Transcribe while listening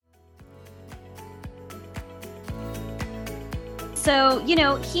So,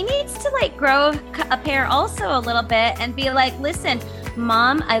 he needs to like grow a pair also a little bit and be like, listen,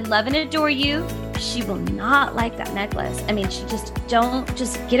 Mom, I love and adore you. She will not like that necklace. I mean, don't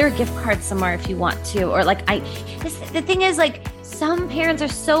get her a gift card somewhere if you want to. Or like, the thing is like, some parents are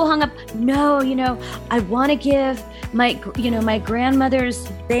so hung up. No, I want to give my grandmother's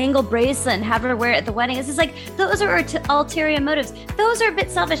bangle bracelet and have her wear it at the wedding. It's just like, those are ulterior motives. Those are a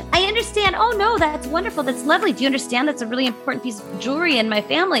bit selfish. I understand. Oh no, that's wonderful. That's lovely. Do you understand? That's a really important piece of jewelry in my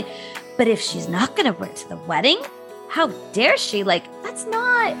family. But if she's not going to wear it to the wedding, how dare she? Like, that's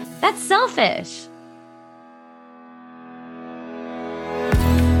selfish.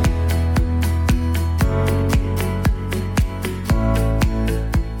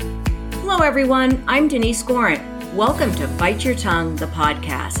 Hello, everyone. I'm Denise Gorin. Welcome to Bite Your Tongue, the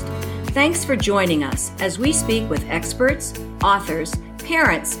podcast. Thanks for joining us as we speak with experts, authors,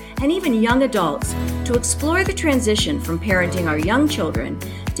 parents, and even young adults to explore the transition from parenting our young children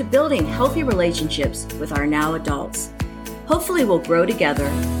to building healthy relationships with our now adults. Hopefully, we'll grow together,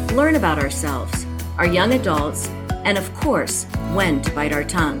 learn about ourselves, our young adults, and of course, when to bite our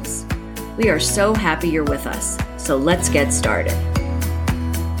tongues. We are so happy you're with us, so let's get started.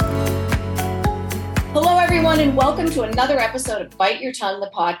 Hello, everyone, and welcome to another episode of Bite Your Tongue, the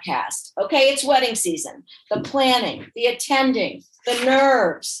podcast. Okay, it's wedding season. The planning, the attending, the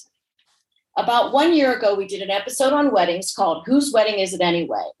nerves. About 1 year ago, we did an episode on weddings called Whose Wedding Is It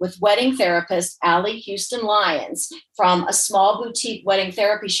Anyway? With wedding therapist Allie Houston Lyons from a small boutique wedding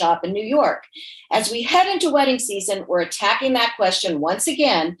therapy shop in New York. As we head into wedding season, we're attacking that question once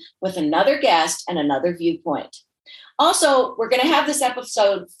again with another guest and another viewpoint. Also, we're going to have this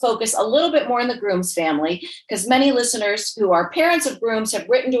episode focus a little bit more on the groom's family because many listeners who are parents of grooms have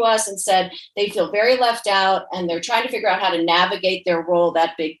written to us and said they feel very left out and they're trying to figure out how to navigate their role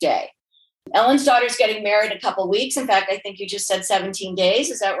that big day. Ellen's daughter's getting married in a couple of weeks. In fact, I think you just said 17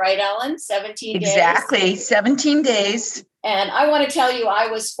 days. Is that right, Ellen? 17 days? Exactly, 17 days. And I want to tell you, I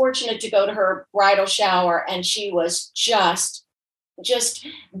was fortunate to go to her bridal shower and she was just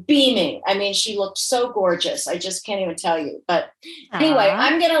beaming. I mean, she looked so gorgeous. I just can't even tell you. But anyway,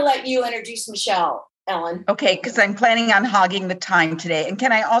 I'm going to let you introduce Michelle, Ellen. Okay, because I'm planning on hogging the time today. And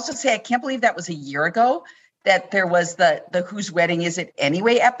can I also say, I can't believe that was a year ago that there was the Whose Wedding Is It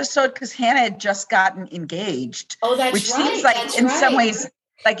Anyway episode, because Hannah had just gotten engaged. Oh, that's which right. Seems like that's in right. some ways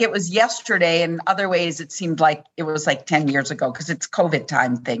like it was yesterday, and other ways it seemed like it was like 10 years ago because it's COVID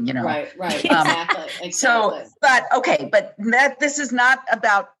time thing, Right, exactly. So, but this is not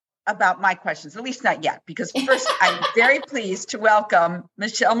about my questions, at least not yet, because first I'm very pleased to welcome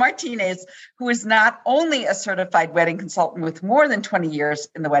Michelle Martinez, who is not only a certified wedding consultant with more than 20 years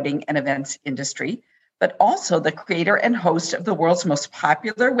in the wedding and events industry, but also the creator and host of the world's most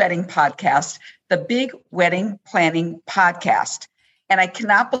popular wedding podcast, the Big Wedding Planning Podcast. And I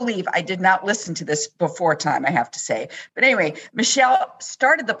cannot believe I did not listen to this before time, I have to say. But anyway, Michelle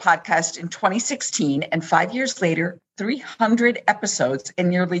started the podcast in 2016, and 5 years later, 300 episodes and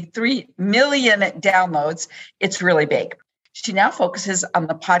nearly 3 million downloads. It's really big. She now focuses on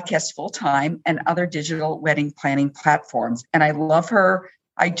the podcast full-time and other digital wedding planning platforms. And I love her.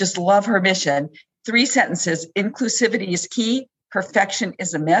 I just love her mission. 3 sentences: inclusivity is key, perfection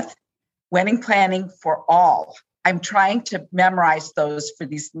is a myth, wedding planning for all. I'm trying to memorize those for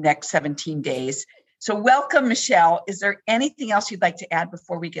these next 17 days. So welcome, Michelle. Is there anything else you'd like to add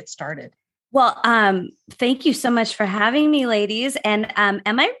before we get started? Well, thank you so much for having me, ladies. And am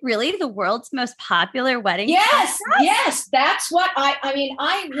I really the world's most popular wedding podcast? Yes. That's what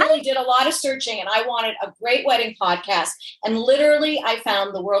I really did a lot of searching and I wanted a great wedding podcast. And literally I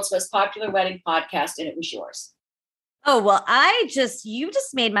found the world's most popular wedding podcast and it was yours. Oh, well, you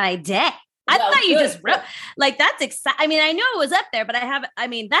just made my day. I thought you just wrote, like, that's exciting. I mean, I know it was up there, but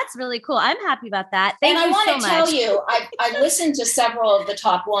that's really cool. I'm happy about that. Thank you so much. And I want to tell you, I listened to several of the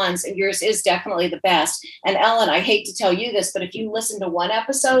top ones and yours is definitely the best. And Ellen, I hate to tell you this, but if you listen to one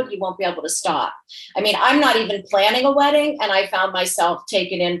episode, you won't be able to stop. I mean, I'm not even planning a wedding and I found myself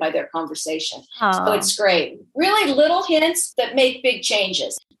taken in by their conversation. Aww. So it's great. Really little hints that make big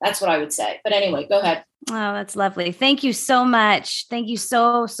changes. That's what I would say. But anyway, go ahead. Oh, that's lovely. Thank you so much. Thank you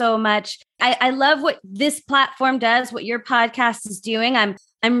so much. I love what this platform does, what your podcast is doing. I'm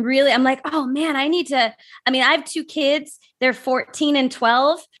like, oh man, I have 2 kids. They're 14 and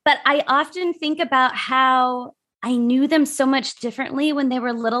 12, but I often think about how I knew them so much differently when they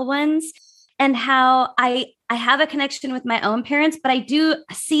were little ones and how I have a connection with my own parents, but I do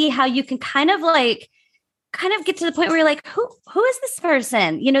see how you can kind of get to the point where you're like, who is this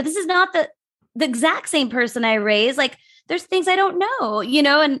person? This is not the exact same person I raised. Like there's things I don't know,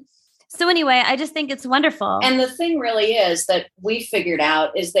 and So anyway, I just think it's wonderful. And the thing really is that we figured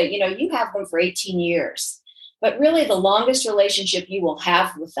out is that, you have them for 18 years, but really the longest relationship you will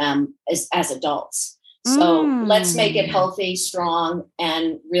have with them is as adults. So let's make it healthy, strong,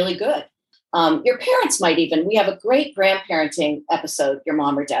 and really good. Your parents might we have a great grandparenting episode your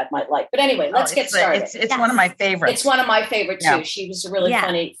mom or dad might like. But anyway, let's get started. It's one of my favorites. It's one of my favorite too. She was a really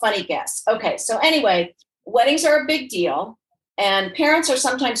funny guest. Okay. So anyway, weddings are a big deal and parents are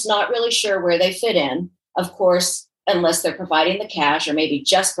sometimes not really sure where they fit in, of course, unless they're providing the cash or maybe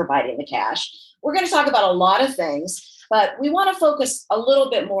just providing the cash. We're going to talk about a lot of things, but we want to focus a little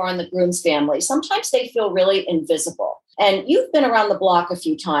bit more on the groom's family. Sometimes they feel really invisible. And you've been around the block a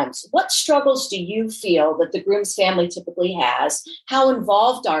few times. What struggles do you feel that the groom's family typically has? How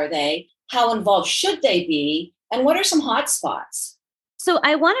involved are they? How involved should they be? And what are some hot spots? So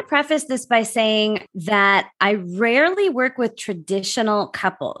I want to preface this by saying that I rarely work with traditional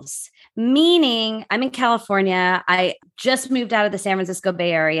couples, meaning I'm in California. I just moved out of the San Francisco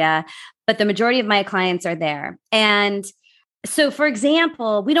Bay Area, but the majority of my clients are there. And so, for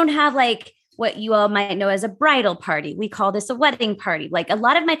example, we don't have like what you all might know as a bridal party. We call this a wedding party. Like a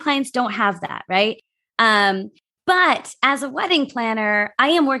lot of my clients don't have that, right? But as a wedding planner, I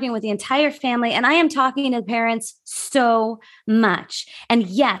am working with the entire family and I am talking to parents so much. And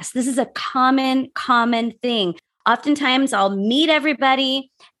yes, this is a common thing. Oftentimes I'll meet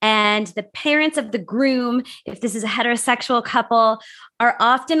everybody and the parents of the groom, if this is a heterosexual couple, are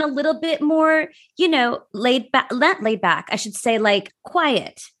often a little bit more, laid back, I should say, like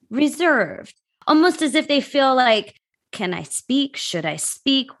quiet, reserved, almost as if they feel like, can I speak? Should I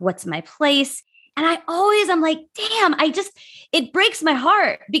speak? What's my place? And I'm like, damn, it breaks my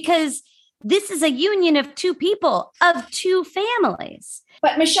heart because this is a union of two people, of two families.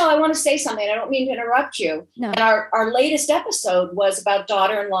 But Michelle, I want to say something. I don't mean to interrupt you. No. And our latest episode was about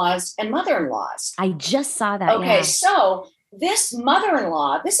daughter-in-laws and mother-in-laws. I just saw that. Okay, yeah. So this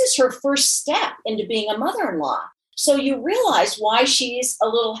mother-in-law, this is her first step into being a mother-in-law. So you realize why she's a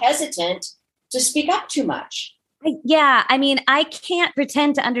little hesitant to speak up too much. Yeah. I mean, I can't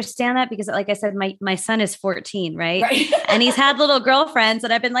pretend to understand that because like I said, my son is 14, right? And he's had little girlfriends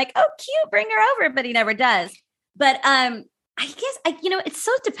and I've been like, oh, cute, bring her over, but he never does. But I guess, it's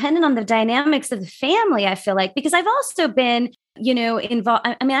so dependent on the dynamics of the family, I feel like, because I've also been, involved.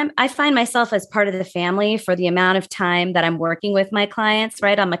 I mean, I find myself as part of the family for the amount of time that I'm working with my clients,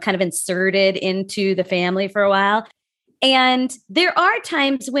 right? I'm kind of inserted into the family for a while. And there are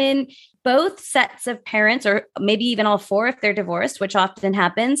times when both sets of parents, or maybe even all four if they're divorced, which often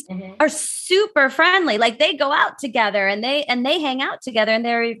happens, are super friendly. Like they go out together and they hang out together and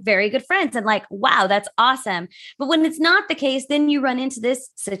they're very good friends and like, wow, that's awesome. But when it's not the case, then you run into this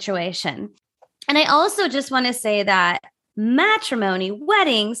situation. And I also just want to say that matrimony,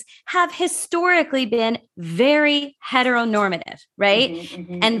 weddings have historically been very heteronormative, right?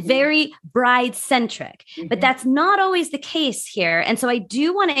 And very bride-centric, but that's not always the case here. And so I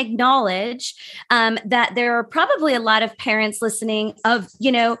do want to acknowledge that there are probably a lot of parents listening of,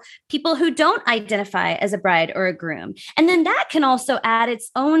 people who don't identify as a bride or a groom. And then that can also add its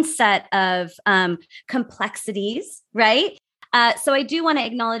own set of complexities, right? So I do want to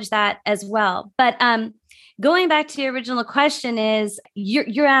acknowledge that as well. But going back to your original question is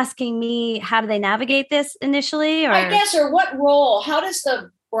you're asking me, how do they navigate this initially? Or? I guess, or what role, how does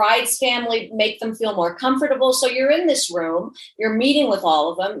the bride's family make them feel more comfortable? So you're in this room, you're meeting with all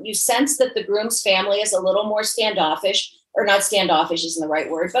of them. You sense that the groom's family is a little more standoffish, or not standoffish isn't the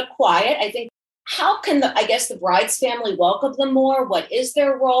right word, but quiet. I think, how can the bride's family welcome them more? What is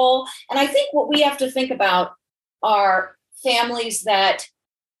their role? And I think what we have to think about are families that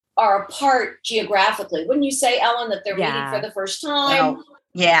are apart geographically. Wouldn't you say, Ellen, that they're meeting for the first time? Oh,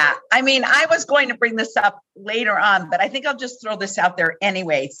 yeah. I mean, I was going to bring this up later on, but I think I'll just throw this out there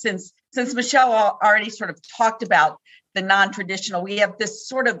anyway. Since Michelle already sort of talked about the non-traditional, we have this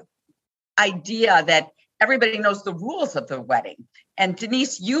sort of idea that everybody knows the rules of the wedding. And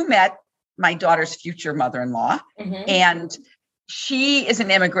Denise, you met my daughter's future mother-in-law, and she is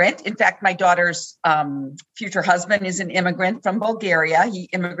an immigrant. In fact, my daughter's future husband is an immigrant from Bulgaria. He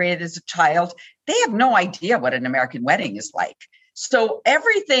immigrated as a child. They have no idea what an American wedding is like. So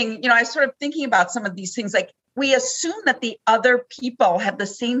everything, I was sort of thinking about some of these things, like we assume that the other people have the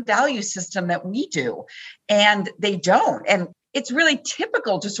same value system that we do, and they don't. And it's really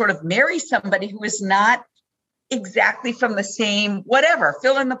typical to sort of marry somebody who is not exactly from the same, whatever,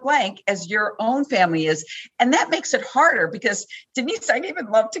 fill in the blank as your own family is. And that makes it harder because, Denise, I'd even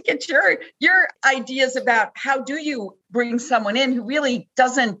love to get your ideas about how do you bring someone in who really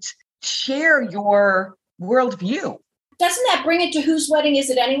doesn't share your worldview? doesn't that bring it to whose wedding is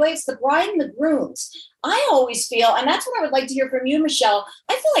it anyway? It's the bride and the groom's. I always feel, and that's what I would like to hear from you, Michelle,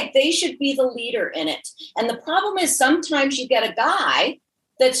 I feel like they should be the leader in it. And the problem is sometimes you get a guy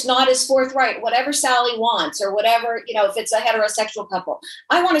that's not as forthright, whatever Sally wants or whatever, if it's a heterosexual couple.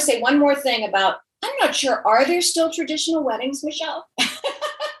 I want to say one more thing about, I'm not sure, are there still traditional weddings, Michelle?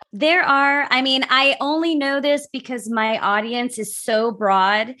 There are. I mean, I only know this because my audience is so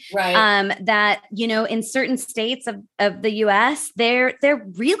broad, right? That, in certain states of the US, they're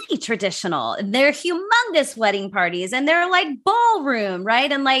really traditional. They're humongous wedding parties and they're like ballroom, right?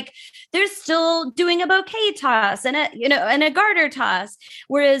 And like they're still doing a bouquet toss and a garter toss.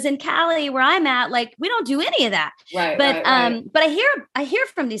 Whereas in Cali, where I'm at, like we don't do any of that. Right. But right. But I hear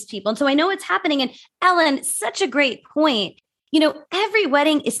from these people. And so I know it's happening. And Ellen, such a great point. Every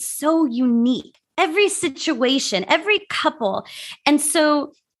wedding is so unique, every situation, every couple. And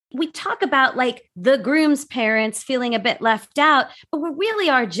so we talk about like the groom's parents feeling a bit left out, but we really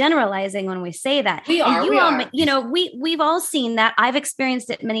are generalizing when we say that. We are. We've all seen that. I've experienced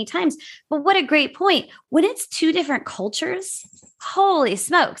it many times, but what a great point. When it's two different cultures, holy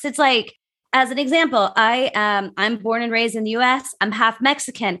smokes. It's like, as an example, I'm born and raised in the US. I'm half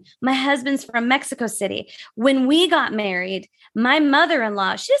Mexican. My husband's from Mexico City. When we got married, my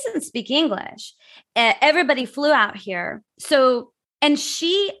mother-in-law, she doesn't speak English. Everybody flew out here. So, and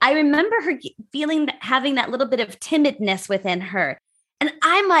I remember her having that little bit of timidness within her. And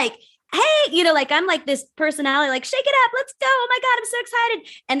I'm like, hey, I'm like this personality, like, shake it up. Let's go. Oh my God, I'm so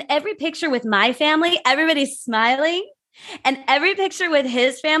excited. And every picture with my family, everybody's smiling. And every picture with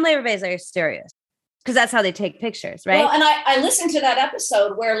his family, everybody's like serious because that's how they take pictures, right? Well, and I listened to that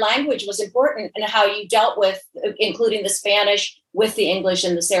episode where language was important and how you dealt with, including the Spanish with the English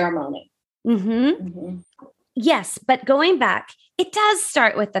in the ceremony. Mm-hmm. Mm-hmm. Yes, but going back, it does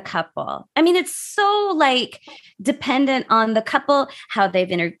start with the couple. I mean, it's so like dependent on the couple, how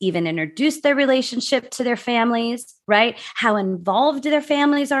they've even introduced their relationship to their families, right? How involved their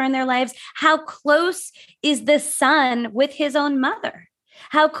families are in their lives. How close is the son with his own mother?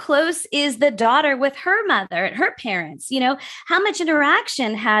 How close is the daughter with her mother and her parents? How much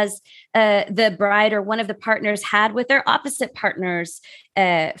interaction has the bride or one of the partners had with their opposite partner's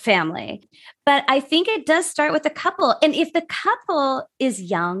family? But I think it does start with the couple. And if the couple is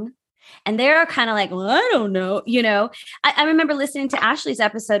young and they're kind of like, well, I don't know, I remember listening to Ashley's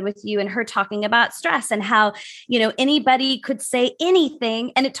episode with you and her talking about stress and how, anybody could say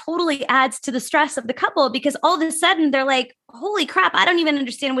anything and it totally adds to the stress of the couple because all of a sudden they're like, holy crap, I don't even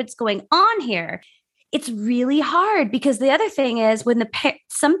understand what's going on here. It's really hard because the other thing is when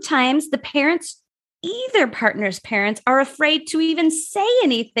sometimes the parents, either partner's parents, are afraid to even say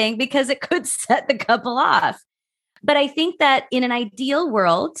anything because it could set the couple off. But I think that in an ideal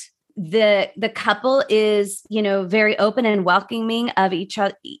world, the couple is, very open and welcoming of each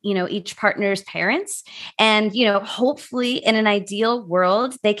other, each partner's parents. And, hopefully in an ideal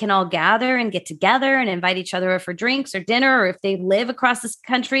world, they can all gather and get together and invite each other over for drinks or dinner, or if they live across this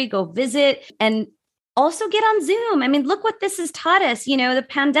country, go visit and also get on Zoom. I mean, look what this has taught us, the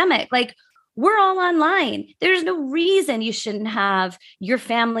pandemic, like we're all online. There's no reason you shouldn't have your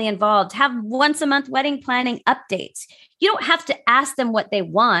family involved. Have once a month wedding planning updates. You don't have to ask them what they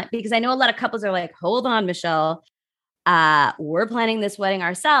want because I know a lot of couples are like, hold on, Michelle, we're planning this wedding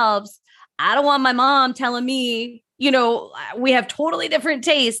ourselves. I don't want my mom telling me, we have totally different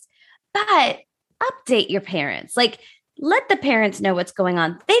tastes, but update your parents. Like, let the parents know what's going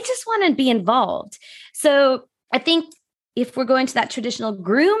on. They just want to be involved. So I think if we're going to that traditional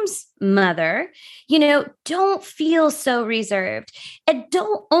groom's mother, don't feel so reserved and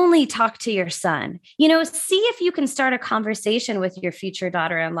don't only talk to your son, see if you can start a conversation with your future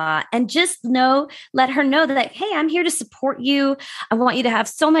daughter-in-law and just let her know that, hey, I'm here to support you. I want you to have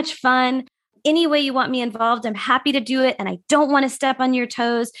so much fun. Any way you want me involved, I'm happy to do it. And I don't want to step on your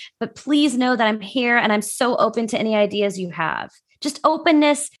toes, but please know that I'm here and I'm so open to any ideas you have. Just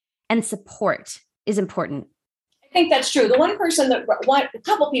openness and support is important. I think that's true. The one person a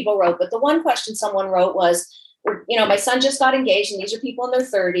couple people wrote, but the one question someone wrote was, my son just got engaged and these are people in their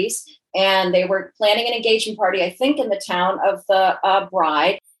 30s and they were planning an engagement party, I think in the town of the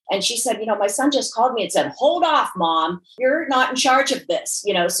bride. And she said, my son just called me and said, hold off, Mom, you're not in charge of this,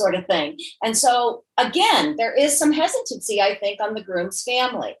 sort of thing. And so again, there is some hesitancy, I think, on the groom's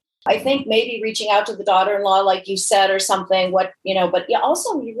family. I think maybe reaching out to the daughter-in-law, like you said, or something, but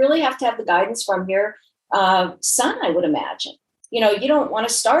also you really have to have the guidance from your son, I would imagine. You don't want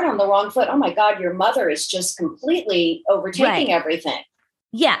to start on the wrong foot. Oh my God, your mother is just completely overtaking everything.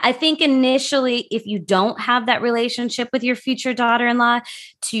 Yeah, I think initially, if you don't have that relationship with your future daughter-in-law,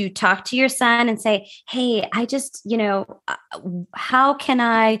 to talk to your son and say, hey, I just, how can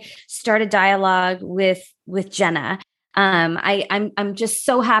I start a dialogue with Jenna? I'm just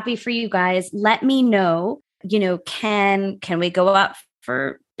so happy for you guys. Let me know, can we go out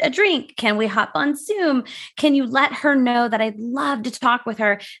for a drink? Can we hop on Zoom? Can you let her know that I'd love to talk with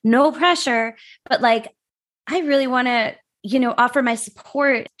her? No pressure, but like, I really want to, offer my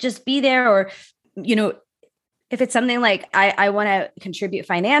support, just be there. Or, if it's something like I want to contribute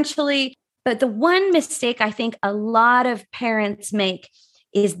financially. But the one mistake I think a lot of parents make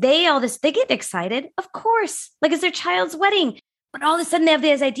is they get excited, of course, like it's their child's wedding, but all of a sudden they have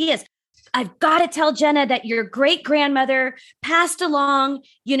these ideas. I've got to tell Jenna that your great grandmother passed along,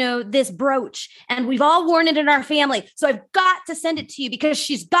 this brooch, and we've all worn it in our family. So I've got to send it to you because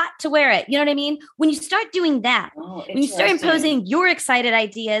she's got to wear it. You know what I mean? When you start doing that, when you start imposing your excited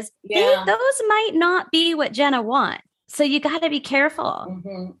ideas, those might not be what Jenna wants. So you got to be careful.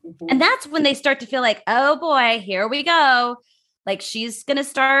 And that's when they start to feel like, oh boy, here we go. Like she's going to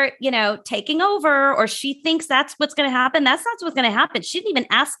start, taking over, or she thinks that's what's going to happen. That's not what's going to happen. She didn't even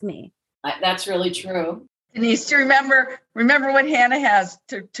ask me. That's really true. Denise, do you remember what Hannah has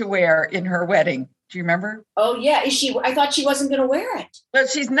to wear in her wedding? Do you remember? Oh yeah. I thought she wasn't going to wear it. Well,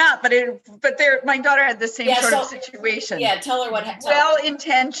 she's not, but my daughter had the same sort of situation. Yeah. Tell her what.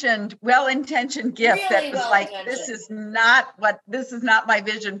 Well-intentioned gift really that was like, this is not my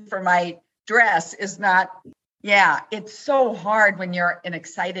vision for my dress is not. Yeah. It's so hard when you're an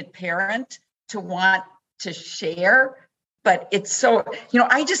excited parent to want to share. But it's so,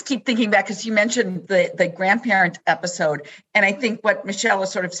 I just keep thinking back because you mentioned the grandparent episode. And I think what Michelle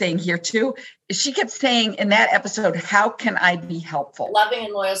was sort of saying here too, is she kept saying in that episode, how can I be helpful? Loving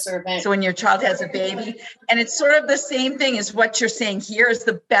and loyal servant. So when your child has a baby, and it's sort of the same thing as what you're saying here is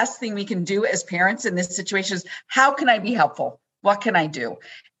the best thing we can do as parents in this situation is how can I be helpful? What can I do?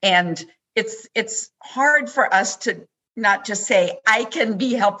 And it's hard for us to not just say, I can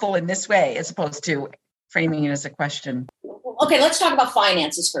be helpful in this way, as opposed to framing it as a question. Okay, let's talk about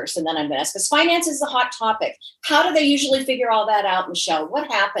finances first, and then I'm going to ask, because finance is the hot topic. How do they usually figure all that out, Michelle?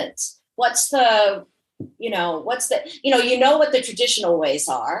 What happens? What the traditional ways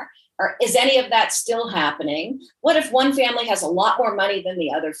are, or is any of that still happening? What if one family has a lot more money than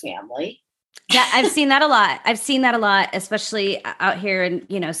the other family? Yeah, I've seen that a lot, especially out here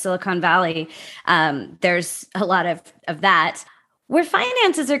in, Silicon Valley. There's a lot of that. Where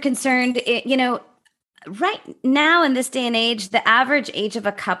finances are concerned, right now in this day and age, the average age of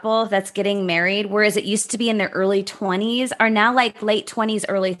a couple that's getting married, whereas it used to be in their early 20s, are now like late 20s,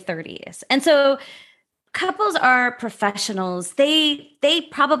 early 30s. And so couples are professionals. They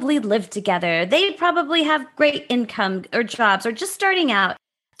probably live together. They probably have great income or jobs or just starting out.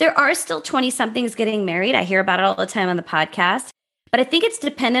 There are still 20-somethings getting married. I hear about it all the time on the podcast. But I think it's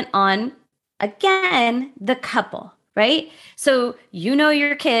dependent on, again, the couple, right? So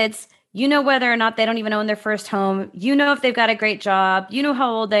your kids. You know whether or not they don't even own their first home. You know if they've got a great job. You know how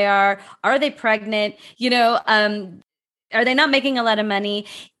old they are. Are they pregnant? Are they not making a lot of money?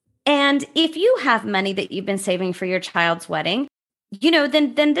 And if you have money that you've been saving for your child's wedding,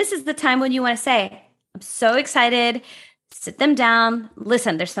 then this is the time when you want to say, I'm so excited. Sit them down.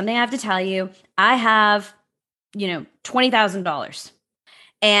 Listen, there's something I have to tell you. I have, $20,000.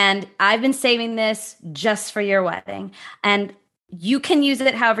 And I've been saving this just for your wedding. And you can use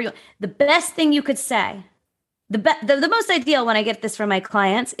it however you want. The best thing you could say, the most ideal when I get this from my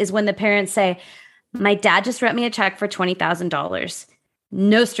clients is when the parents say, my dad just wrote me a check for $20,000.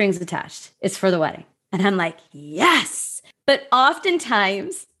 No strings attached. It's for the wedding. And I'm like, yes. But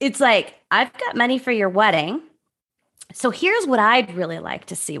oftentimes it's like, I've got money for your wedding. So here's what I'd really like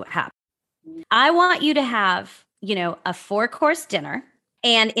to see what happens. I want you to have, a 4-course dinner.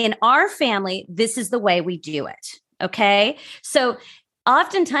 And in our family, this is the way we do it. Okay. So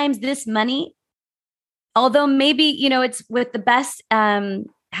oftentimes this money, although maybe, it's with the best,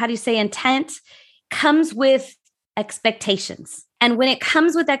 intent, comes with expectations. And when it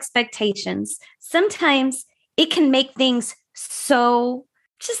comes with expectations, sometimes it can make things so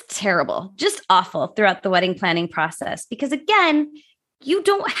just terrible, just awful throughout the wedding planning process. Because again, you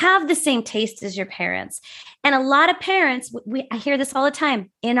don't have the same taste as your parents. And a lot of parents, I hear this all the time.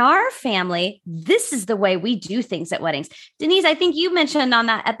 In our family, this is the way we do things at weddings. Denise, I think you mentioned on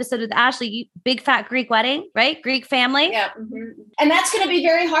that episode with Ashley, big fat Greek wedding, right? Greek family. Yeah. Mm-hmm. And that's going to be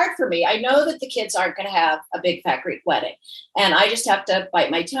very hard for me. I know that the kids aren't going to have a big fat Greek wedding. And I just have to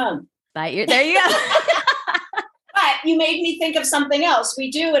bite my tongue. There you go. But you made me think of something else. We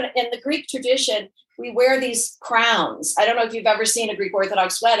do in the Greek tradition, we wear these crowns. I don't know if you've ever seen a Greek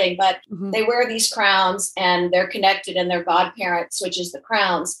Orthodox wedding, but they wear these crowns and they're connected and their godparent switches the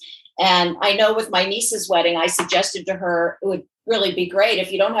crowns. And I know with my niece's wedding, I suggested to her, it would really be great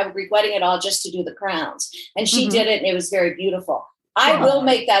if you don't have a Greek wedding at all, just to do the crowns. And she did it and it was very beautiful. I will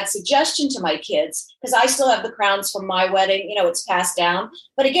make that suggestion to my kids because I still have the crowns from my wedding. You know, it's passed down.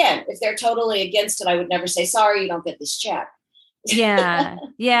 But again, if they're totally against it, I would never say, sorry, you don't get this check. Yeah.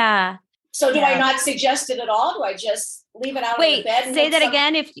 Yeah. So do I not suggest it at all? Do I just leave it out on the bed? Say that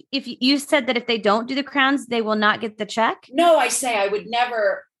again. If you said that if they don't do the crowns, they will not get the check? No, I say I would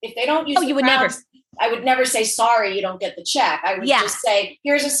never, if they don't use the crowns, I would never say, sorry, you don't get the check. I would just say,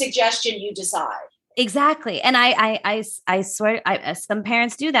 here's a suggestion, you decide. Exactly. And I swear, some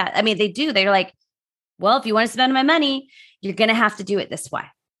parents do that. I mean, they do. They're like, well, if you want to spend my money, you're going to have to do it this way.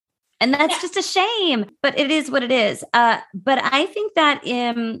 And that's just a shame, but it is what it is. But I think that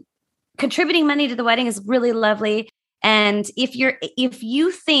contributing money to the wedding is really lovely. And if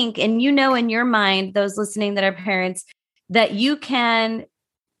you think, and you know, in your mind, those listening that are parents, that you can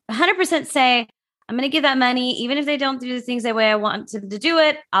 100% say, I'm going to give that money, even if they don't do the things the way I want them to do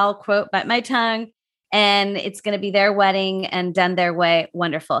it, I'll quote, bite my tongue, and it's going to be their wedding and done their way.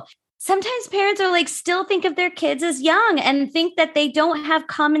 Wonderful. Sometimes parents are like, still think of their kids as young and think that they don't have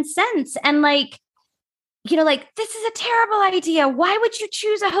common sense. And like, you know, like, this is a terrible idea. Why would you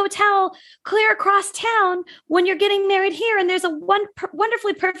choose a hotel clear across town when you're getting married here? And there's a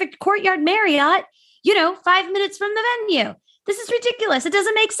wonderfully perfect Courtyard Marriott, 5 minutes from the venue. This is ridiculous. It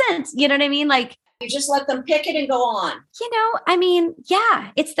doesn't make sense. You know what I mean? Like, you just let them pick it and go on.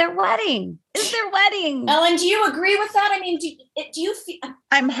 It's their wedding. It's their wedding. Ellen, do you agree with that? I mean, do you feel?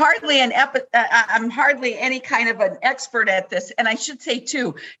 I'm hardly any kind of an expert at this. And I should say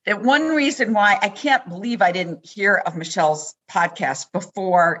too, that one reason why I can't believe I didn't hear of Michelle's podcast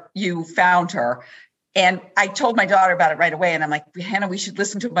before you found her. And I told my daughter about it right away. And I'm like, Hannah, we should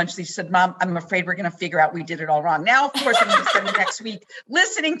listen to a bunch of these. She said, Mom, I'm afraid we're going to figure out we did it all wrong. Now, of course, I'm going to spend the next week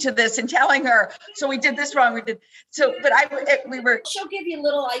listening to this and telling her, so we did this wrong. She'll give you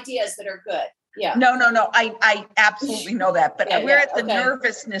little ideas that are good. Yeah. No. I absolutely know that. But we're at the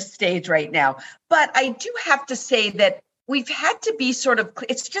nervousness stage right now. But I do have to say that we've had to be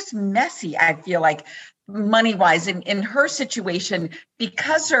it's just messy, I feel like, money-wise in her situation,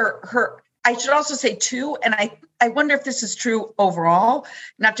 because her I should also say too, and I wonder if this is true overall,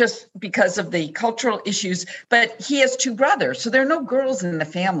 not just because of the cultural issues, but he has two brothers. So there are no girls in the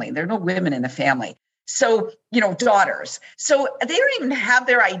family. There are no women in the family. So, daughters. So they don't even have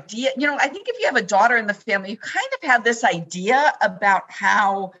their idea. I think if you have a daughter in the family, you kind of have this idea about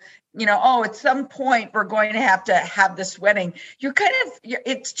how, at some point we're going to have this wedding.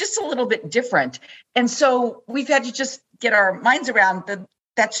 It's just a little bit different. And so we've had to just get our minds around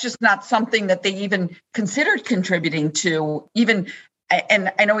that's just not something that they even considered contributing to, even. And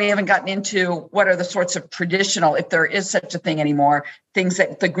I know we haven't gotten into what are the sorts of traditional, if there is such a thing anymore, things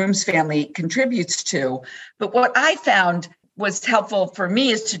that the groom's family contributes to. But what I found was helpful for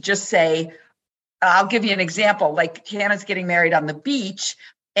me is to just say, I'll give you an example. Like, Hannah's getting married on the beach,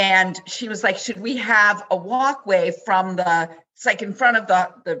 and she was like, should we have a walkway from it's like in front of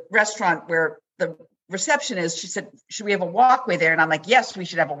the restaurant where the reception is. She said, should we have a walkway there? And I'm like, yes, we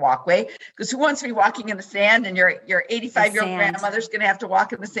should have a walkway, because who wants to be walking in the sand, and your 85-year-old grandmother's going to have to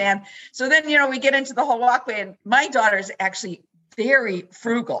walk in the sand. So then, we get into the whole walkway, and my daughter's actually very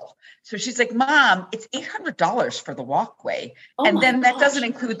frugal. So she's like, Mom, it's $800 for the walkway. And then that doesn't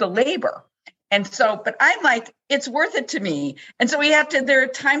include the labor. And so, but I'm like, it's worth it to me. And so there are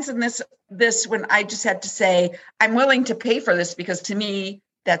times in this when I just had to say, I'm willing to pay for this, because to me,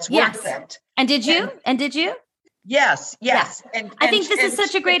 that's worth it. And did you? Yes. Yeah. And I think this is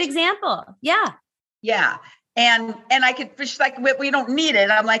such a great example. Yeah. Yeah. And she's like, we don't need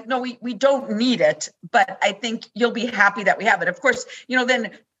it. I'm like, no, we don't need it. But I think you'll be happy that we have it. Of course, then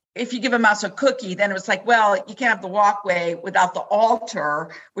if you give a mouse a cookie, then it was like, well, you can't have the walkway without the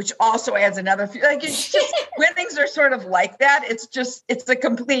altar, which also adds another few. Like, it's just, weddings are sort of like that. It's a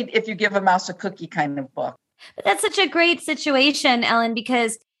complete, if you give a mouse a cookie kind of book. But that's such a great situation, Ellen,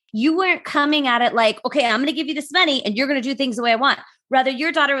 because you weren't coming at it like, okay, I'm going to give you this money and you're going to do things the way I want. Rather,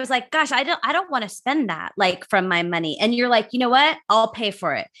 your daughter was like, gosh, I don't want to spend that like from my money. And you're like, you know what? I'll pay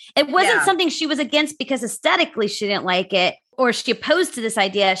for it. It wasn't something she was against because aesthetically she didn't like it, or she opposed to this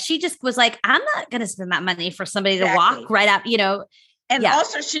idea. She just was like, I'm not going to spend that money for somebody to walk right out, And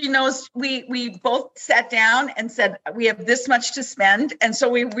also she knows we both sat down and said, we have this much to spend. And so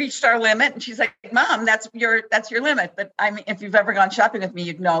we reached our limit, and she's like, Mom, that's your limit. But I mean, if you've ever gone shopping with me,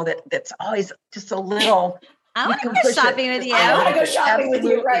 you'd know that that's always just a little I want to can go push it. shopping with you. I want to go shopping with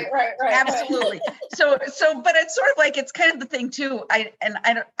you. Right. Absolutely. So, but it's sort of like, it's kind of the thing too. I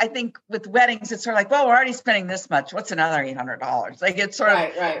think with weddings, it's sort of like, well, we're already spending this much. What's another $800? Like it's sort of,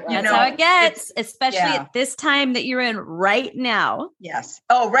 right. That's how it gets, especially at this time that you're in right now. Yes.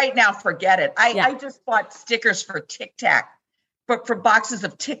 Oh, right now, forget it. I just bought stickers for Tic Tac, but for boxes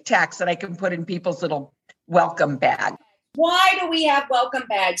of Tic Tacs that I can put in people's little welcome bag. Why do we have welcome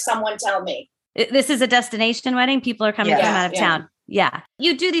bags? Someone tell me. This is a destination wedding. People are coming from out of town. Yeah.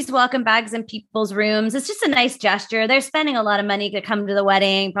 You do these welcome bags in people's rooms. It's just a nice gesture. They're spending a lot of money to come to the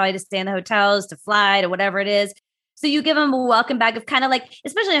wedding, probably to stay in the hotels, to fly, to whatever it is. So you give them a welcome bag of kind of like,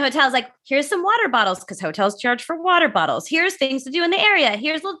 especially in hotels, like here's some water bottles because hotels charge for water bottles. Here's things to do in the area.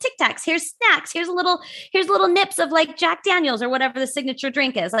 Here's little Tic Tacs. Here's snacks. Here's little nips of like Jack Daniels or whatever the signature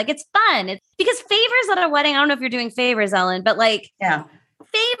drink is. Like it's fun. It's because favors at a wedding. I don't know if you're doing favors, Ellen, but like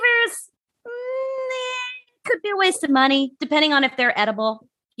favors could be a waste of money depending on if they're edible.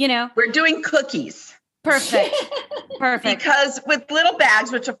 We're doing cookies. Perfect. Because with little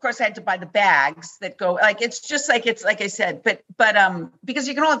bags, which of course I had to buy the bags that go, like, it's just like, it's like I said, but because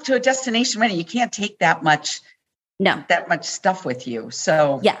you can all to a destination wedding, you can't take that much stuff with you.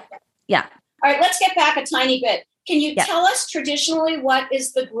 So yeah. All right, let's get back a tiny bit. Can you tell us traditionally what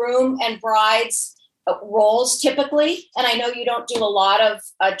is the groom and bride's roles typically? And I know you don't do a lot of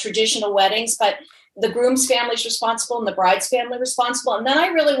traditional weddings, but the groom's family is responsible and the bride's family responsible. And then I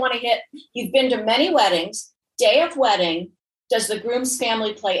really want to hit, you've been to many weddings, day of wedding, does the groom's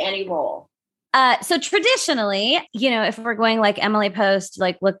family play any role? So traditionally, if we're going like Emily Post,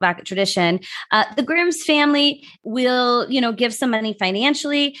 like look back at tradition, the groom's family will, give some money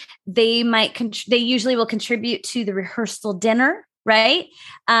financially. They they usually will contribute to the rehearsal dinner, right?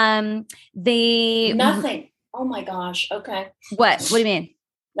 Nothing. Oh my gosh. Okay. What do you mean?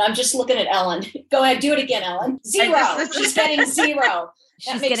 I'm just looking at Ellen. Go ahead. Do it again, Ellen. Zero. She's getting zero.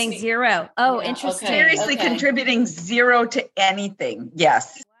 She's getting zero. Oh, interesting. Okay. Seriously, contributing zero to anything.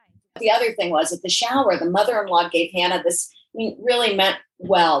 Yes. The other thing was at the shower, the mother-in-law gave Hannah this, really meant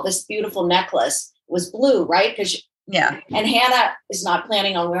well, this beautiful necklace. It was blue, right? And Hannah is not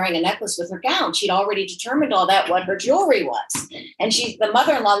planning on wearing a necklace with her gown. She'd already determined all that, what her jewelry was. And the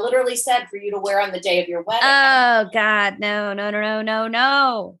mother-in-law literally said for you to wear on the day of your wedding. Oh God,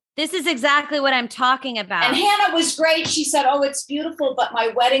 no. This is exactly what I'm talking about. And Hannah was great. She said, oh, it's beautiful, but my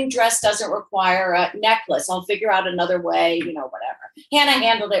wedding dress doesn't require a necklace. I'll figure out another way, whatever. Hannah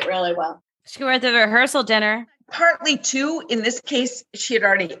handled it really well. She went to the rehearsal dinner. Partly too, in this case, she had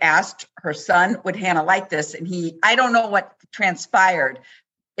already asked her son, would Hannah like this? And I don't know what transpired.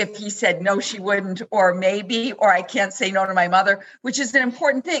 If he said, no, she wouldn't, or maybe, or I can't say no to my mother, which is an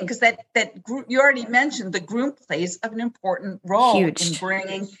important thing because that group, you already mentioned, the groom plays an important role in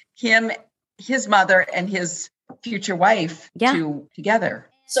bringing his mother and his future wife together.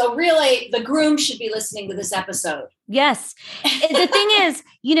 So really, the groom should be listening to this episode. Yes. The thing is,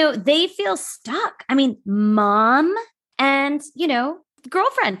 they feel stuck. I mean, mom and,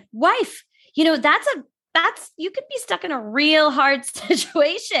 girlfriend, wife, that's you could be stuck in a real hard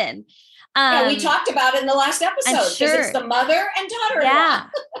situation. We talked about it in the last episode because it's the mother and daughter-in-law. Yeah.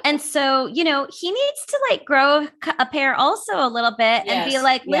 And so, he needs to like grow a pair also a little bit and be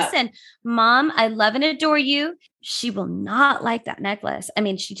like, listen, mom, I love and adore you. She will not like that necklace. I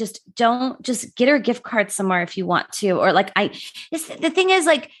mean, don't get her a gift card somewhere if you want to, or like the thing is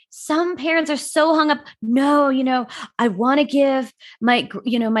like some parents are so hung up. No, I want to give my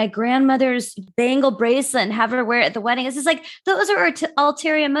grandmother's bangle bracelet and have her wear it at the wedding. It's just like, those are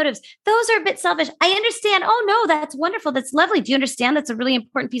ulterior motives. Those are a bit selfish. I understand. Oh no, that's wonderful. That's lovely. Do you understand? That's a really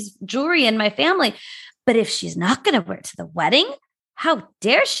important piece of jewelry in my family. But if she's not going to wear it to the wedding, how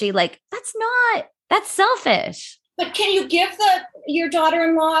dare she? Like, that's selfish. But can you give your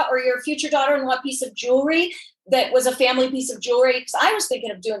daughter-in-law or your future daughter-in-law a piece of jewelry that was a family piece of jewelry? Because I was thinking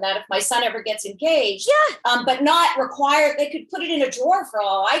of doing that if my son ever gets engaged. Yeah. But not required. They could put it in a drawer for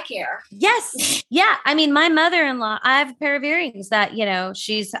all I care. Yes. Yeah. I mean, my mother-in-law, I have a pair of earrings that,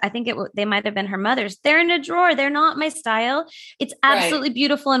 I think they might have been her mother's. They're in a drawer. They're not my style. It's absolutely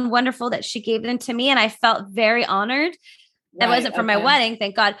beautiful and wonderful that she gave them to me. And I felt very honored. It wasn't for my wedding,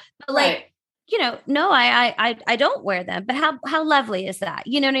 thank God. But no, I don't wear them, but how lovely is that?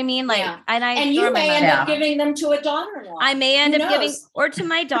 You know what I mean? Like, and you may end up giving them to a daughter-in-law. I may end up giving, or to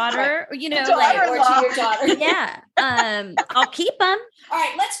my daughter, or, or to your daughter. Yeah. I'll keep them. All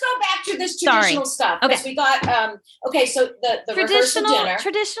right, let's go back to this traditional stuff. Because we got, so the rehearsal dinner.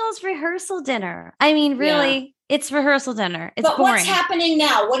 Traditional is rehearsal dinner. I mean, really, It's rehearsal dinner. It's but boring. what's happening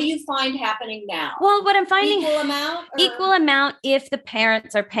now? What do you find happening now? Well, what I'm finding Equal amount if the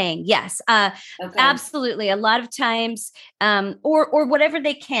parents are paying. Yes. Okay. Absolutely. A lot of times, or whatever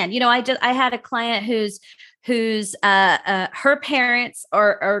they can. I had a client whose her parents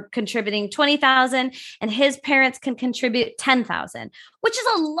are contributing 20,000 and his parents can contribute 10,000, which is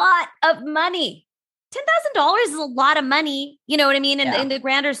a lot of money. $10,000 is a lot of money. You know what I mean? In the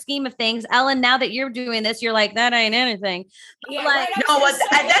grander scheme of things, Ellen, now that you're doing this, you're like, that ain't anything. Yeah, like,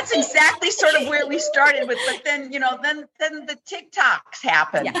 right, that's exactly sort of where we started with, but then, then the TikToks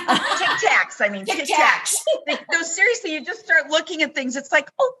happen. Yeah. TikToks. Seriously, you just start looking at things. It's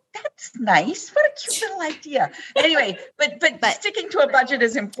like, oh, that's nice. What a cute little idea. Anyway, but sticking to a budget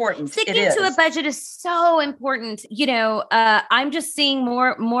is important. Sticking to a budget is so important. I'm just seeing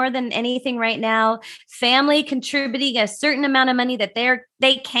more than anything right now, family contributing a certain amount of money that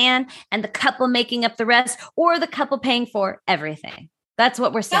they can, and the couple making up the rest, or the couple paying for everything. That's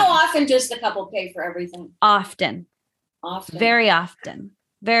what we're seeing. How often does the couple pay for everything? Often. Very often.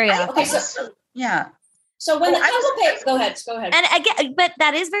 Okay, So when the couple pays, go ahead. And again, but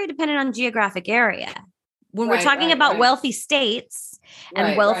that is very dependent on geographic area. When we're talking about wealthy states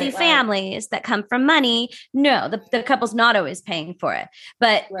and wealthy families that come from money, no, the couple's not always paying for it.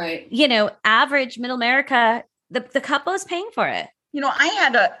 But, average middle America, the couple is paying for it. I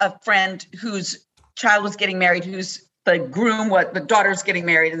had a friend whose child was getting married, who's the groom, the daughter's getting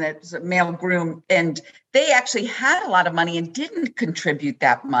married, and it's a male groom. And they actually had a lot of money and didn't contribute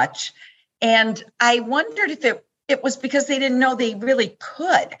that much. And I wondered if it was because they didn't know they really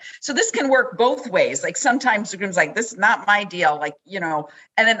could. So this can work both ways. Like sometimes the groom's like, this is not my deal.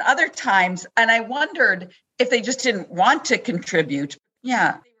 And then other times, and I wondered if they just didn't want to contribute.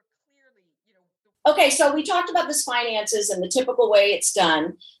 Yeah. Okay. So we talked about this finances and the typical way it's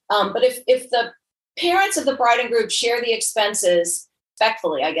done. But if the parents of the bride and groom share the expenses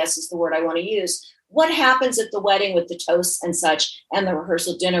respectfully, I guess is the word I want to use, what happens at the wedding with the toasts and such, and the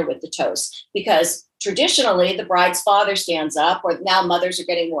rehearsal dinner with the toasts? Because traditionally the bride's father stands up, or now mothers are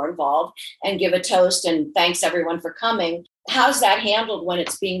getting more involved, and give a toast and thanks everyone for coming. How's that handled when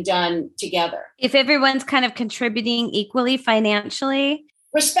it's being done together? If everyone's kind of contributing equally financially,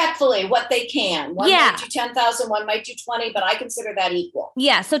 respectfully, what they can. One might do 10,000, one might do 20, but I consider that equal.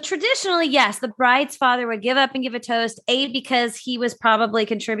 Yeah. So traditionally, yes, the bride's father would give up and give a toast, because he was probably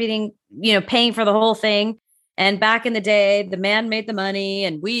contributing, paying for the whole thing. And back in the day, the man made the money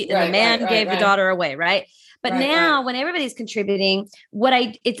and the man gave the daughter away. Right. But now when everybody's contributing,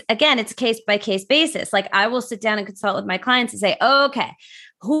 it's a case by case basis. Like I will sit down and consult with my clients and say, okay,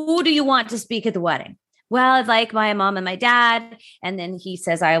 who do you want to speak at the wedding? Well, I'd like my mom and my dad. And then he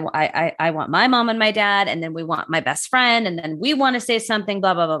says, I want my mom and my dad. And then we want my best friend. And then we want to say something,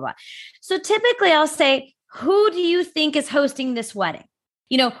 blah, blah, blah, blah. So typically I'll say, who do you think is hosting this wedding?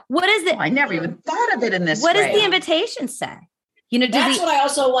 What is it? I never even thought of it in this way. What does the invitation say? That's what I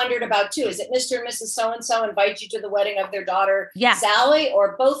also wondered about too. Is it Mr. and Mrs. So-and-so invite you to the wedding of their daughter, Sally,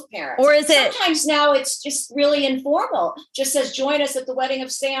 or both parents? Or is it? Sometimes now it's just really informal. Just says, join us at the wedding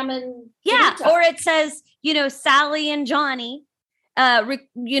of Sam and Benito. Or it says, Sally and Johnny, want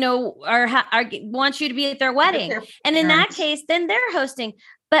you to be at their wedding. And in that case, then they're hosting.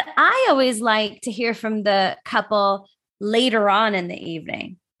 But I always like to hear from the couple later on in the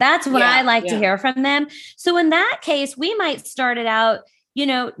evening. That's what I like to hear from them. So in that case, we might start it out,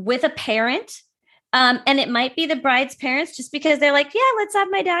 with a parent. And it might be the bride's parents just because they're like, yeah, let's have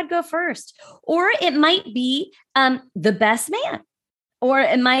my dad go first. Or it might be the best man. Or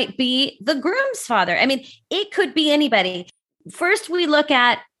it might be the groom's father. I mean, it could be anybody. First, we look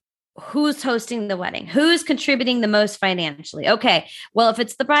at who's hosting the wedding, who's contributing the most financially. Okay, well, if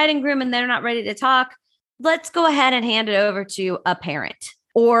it's the bride and groom and they're not ready to talk, let's go ahead and hand it over to a parent.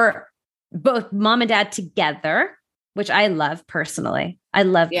 Or both mom and dad together, which I love personally. I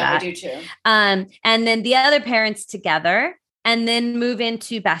love that. Yeah, I do too. And then the other parents together, and then move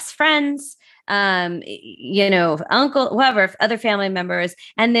into best friends, uncle, whoever, other family members,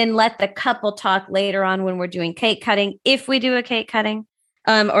 and then let the couple talk later on when we're doing cake cutting, if we do a cake cutting,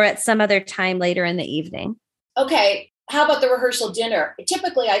 or at some other time later in the evening. Okay. How about the rehearsal dinner?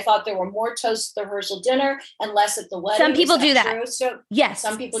 Typically, I thought there were more toasts at the rehearsal dinner and less at the wedding. Some people do that. So, yes.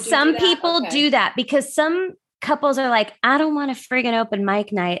 Some people do that because some couples are like, I don't want a friggin' open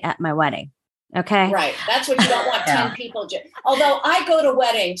mic night at my wedding. Okay. Right. That's what you don't want 10 people. Although I go to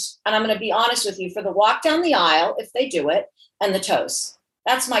weddings, and I'm going to be honest with you, for the walk down the aisle, if they do it, and the toast.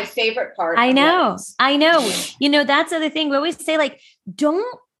 That's my favorite part. I know. That's the other thing. We always say, like,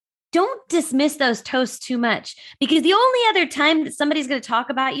 don't don't dismiss those toasts too much, because the only other time that somebody's going to talk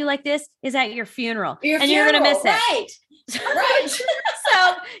about you like this is at your funeral. You're going to miss it. Right. Right. So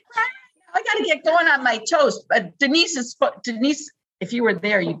I got to get going on my toast. But Denise, if you were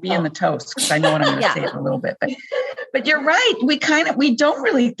there, you'd be in the toast, because I know what I'm going to say in a little bit. But you're right. We don't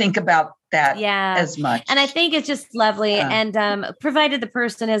really think about that as much. And I think it's just lovely. And provided the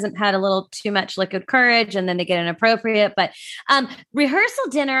person hasn't had a little too much liquid courage and then they get inappropriate. But rehearsal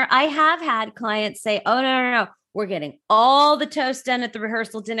dinner, I have had clients say, oh, no. We're getting all the toast done at the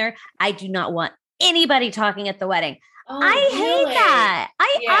rehearsal dinner. I do not want anybody talking at the wedding. Oh, I really? hate that.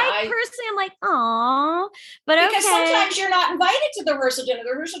 I personally am like, oh, but because sometimes you're not invited to the rehearsal dinner.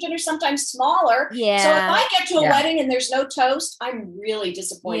 The rehearsal dinner is sometimes smaller. Yeah. So if I get to a wedding and there's no toast, I'm really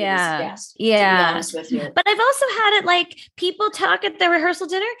disappointed as a guest. To be honest with you. But I've also had it like people talk at the rehearsal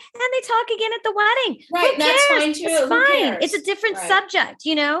dinner and they talk again at the wedding. Right. And that's fine too. It's fine. It's a different subject,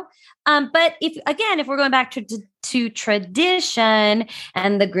 But if we're going back to tradition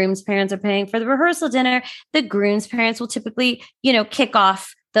and the groom's parents are paying for the rehearsal dinner, the groom's parents will typically, kick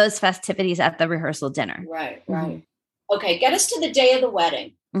off those festivities at the rehearsal dinner. Right. Okay. Get us to the day of the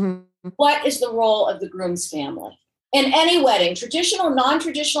wedding. Mm-hmm. What is the role of the groom's family in any wedding? Traditional,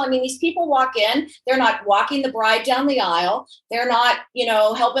 non-traditional. I mean, these people walk in, they're not walking the bride down the aisle. They're not,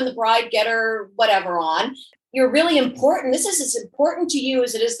 helping the bride get her whatever on. You're really important. This is as important to you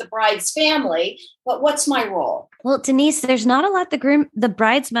as it is the bride's family. But what's my role? Well, Denise, there's not a lot the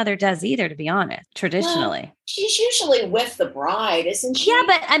bride's mother does either, to be honest, traditionally. Well, she's usually with the bride, isn't she? Yeah,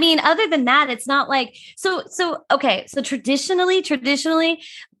 but I mean, other than that, it's not like, so traditionally,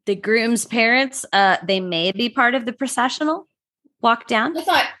 the groom's parents, they may be part of the processional walk down. I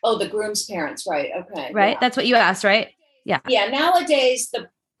thought, the groom's parents. Right. Okay. Right. Yeah. That's what you asked, right? Yeah. Yeah. Nowadays,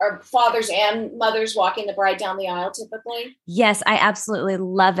 are fathers and mothers walking the bride down the aisle typically? Yes, I absolutely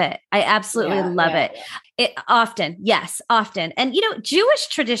love it. I absolutely love it. Yeah. It often. And Jewish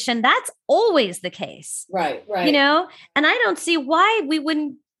tradition, that's always the case. Right. And I don't see why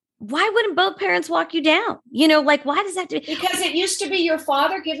wouldn't both parents walk you down? Why does that do? Because it used to be your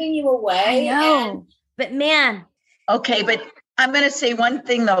father giving you away. I know. But man. Okay, but I'm going to say one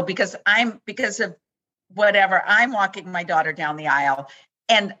thing though, because of whatever, I'm walking my daughter down the aisle.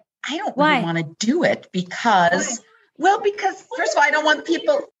 And I don't really want to do it because first of all, I don't want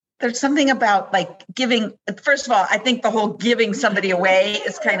people, there's something about like giving, first of all, I think the whole giving somebody away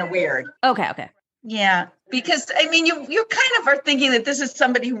is kind of weird. Okay. Yeah. Because I mean, you kind of are thinking that this is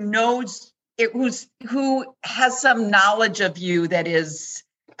somebody who knows it, who has some knowledge of you that is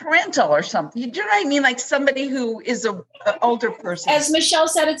parental or something. You know what I mean? Like somebody who is an older person. As Michelle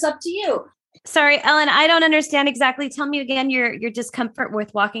said, it's up to you. Sorry, Ellen, I don't understand exactly. Tell me again your discomfort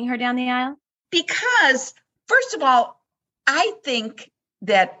with walking her down the aisle. Because first of all, I think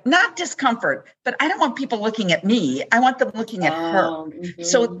that not discomfort, but I don't want people looking at me. I want them looking at her. Mm-hmm.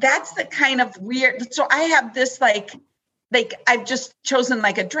 So that's the kind of weird. So I have this like I've just chosen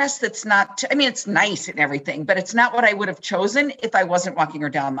like a dress that's not, it's nice and everything, but it's not what I would have chosen if I wasn't walking her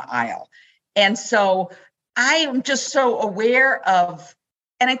down the aisle. And so I am just so aware of,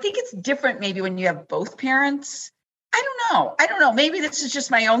 and I think it's different maybe when you have both parents. I don't know. Maybe this is just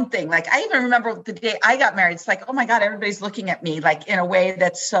my own thing. Like I even remember the day I got married, it's like, oh my God, everybody's looking at me like in a way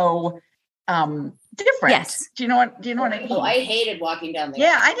that's so different. Yes. Do you know what I mean? Oh, I hated walking down there.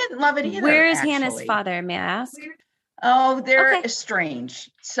 Yeah, I didn't love it either. Where is Hannah's father, may I ask? Oh, they're estrange.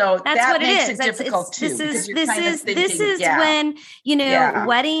 So that's that what makes it is. it difficult too. This is when,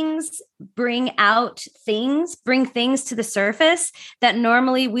 weddings bring things to the surface that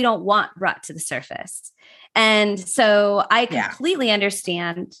normally we don't want brought to the surface. And so I completely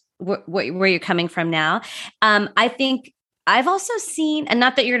understand where you're coming from now. I think I've also seen, and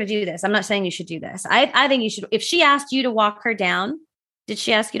not that you're going to do this, I'm not saying you should do this. I think you should, if she asked you to walk her down, did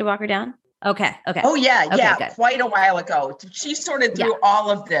she ask you to walk her down? Okay. Oh yeah. Okay, yeah. good. Quite a while ago. She sorted through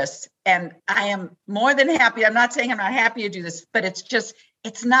all of this and I am more than happy. I'm not saying I'm not happy to do this, but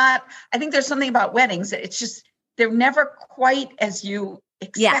it's not, I think there's something about weddings. It's just, they're never quite as you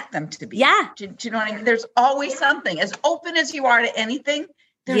expect them to be. Yeah. Do you know what I mean? There's always something. As open as you are to anything,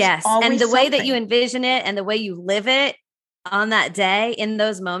 there's always and the something. way that you envision it and the way you live it on that day in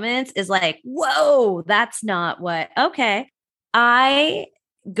those moments is like, whoa, that's not what, okay.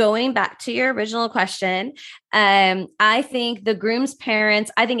 Going back to your original question, I think the groom's parents,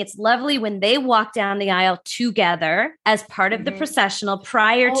 I think it's lovely when they walk down the aisle together as part of the processional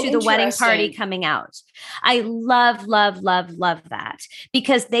prior to the wedding party coming out. I love, love, love, love that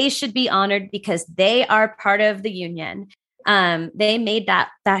because they should be honored because they are part of the union. They made that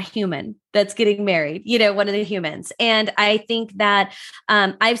human that's getting married, one of the humans. And I think that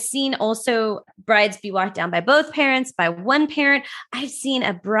I've seen also brides be walked down by both parents, by one parent. I've seen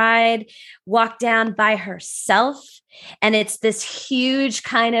a bride walk down by herself. And it's this huge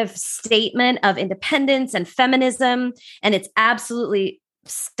kind of statement of independence and feminism. And it's absolutely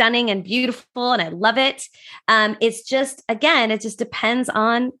stunning and beautiful. And I love it. It's just, again, it just depends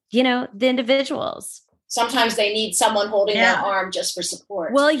on, the individuals. Sometimes they need someone holding that arm just for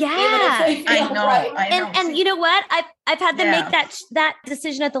support. Well, yeah, I know. And you know what? I've had them make that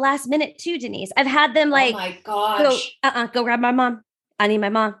decision at the last minute too, Denise. I've had them like, oh my gosh, go grab my mom. I need my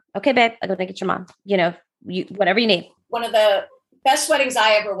mom. Okay, babe, I'll go get your mom. Whatever you need. One of the best weddings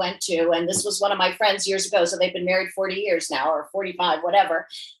I ever went to, and this was one of my friends years ago. So they've been married 40 years now, or 45, whatever.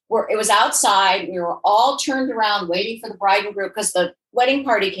 Where it was outside. We were all turned around waiting for the bride and groom because the wedding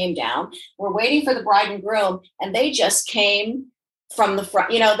party came down. We're waiting for the bride and groom, and they just came from the front.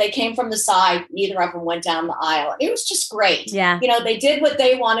 They came from the side. Neither of them went down the aisle. It was just great. Yeah. They did what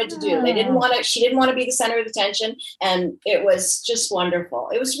they wanted to do. They didn't want to. She didn't want to be the center of attention, and it was just wonderful.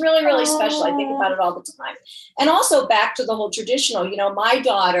 It was really, really special. I think about it all the time. And also back to the whole traditional. My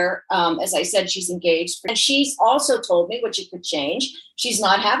daughter, as I said, she's engaged, and she's also told me, which it could change, she's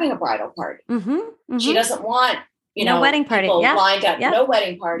not having a bridal party. Mm-hmm, mm-hmm. She doesn't want no wedding party. Lined up, no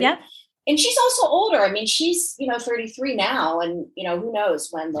wedding party. Yeah. And she's also older. I mean, she's, 33 now, and, who knows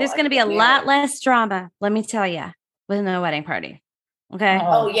when. There's going to be a lot less drama, let me tell you, with no wedding party. Okay.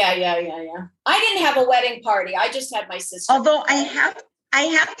 Oh, yeah. I didn't have a wedding party. I just had my sister. Although I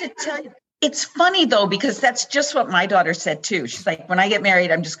have to tell you, it's funny though, because that's just what my daughter said too. She's like, when I get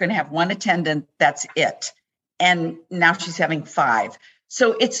married, I'm just going to have one attendant. That's it. And now she's having 5.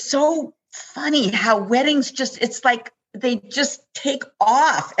 So it's so funny how weddings it's like, they just take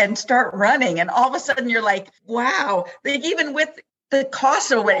off and start running. And all of a sudden you're like, wow, even with the cost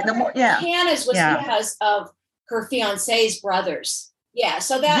of a wedding, the more, Hannah's was because of her fiance's brothers. Yeah.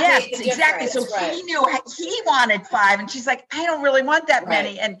 So that yes, exactly. So he knew he wanted 5, and she's like, I don't really want that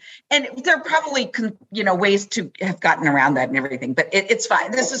many. And there are probably, ways to have gotten around that and everything, but it's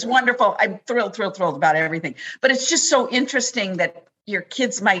fine. This is wonderful. I'm thrilled about everything, but it's just so interesting that your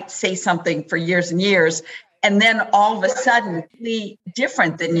kids might say something for years and years, and then all of a sudden be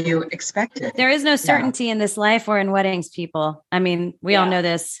different than you expected. There is no certainty in this life or in weddings, people. I mean, we all know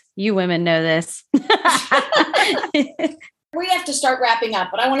this. You women know this. We have to start wrapping up,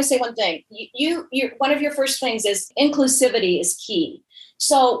 but I want to say one thing. You one of your first things is inclusivity is key.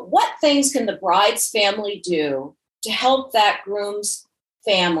 So what things can the bride's family do to help that groom's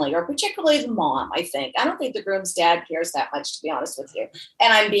family, or particularly the mom? I don't think the groom's dad cares that much, to be honest with you.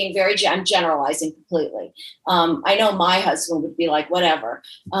 And I'm generalizing completely. I know my husband would be like, whatever.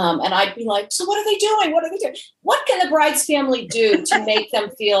 And I'd be like, so what are they doing? What can the bride's family do to make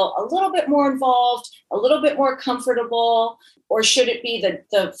them feel a little bit more involved, a little bit more comfortable? Or should it be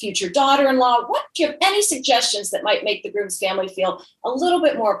the future daughter-in-law? Do you have any suggestions that might make the groom's family feel a little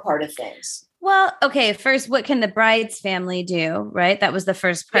bit more a part of things? Well, okay, first, what can the bride's family do, right? That was the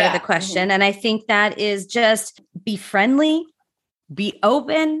first part of the question. Mm-hmm. And I think that is just be friendly, be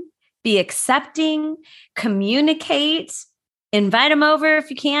open, be accepting, communicate, invite them over if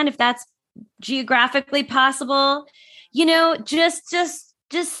you can, if that's geographically possible.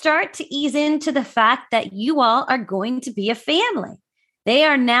 Just start to ease into the fact that you all are going to be a family. They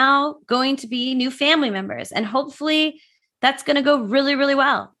are now going to be new family members. And hopefully that's going to go really, really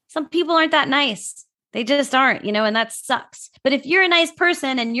well. Some people aren't that nice. They just aren't, and that sucks. But if you're a nice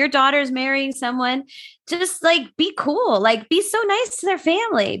person and your daughter's marrying someone, just be cool, be so nice to their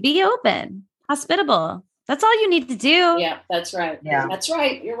family, be open, hospitable. That's all you need to do. Yeah, that's right. Yeah, that's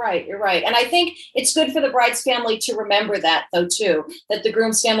right. You're right. And I think it's good for the bride's family to remember that, though, too, that the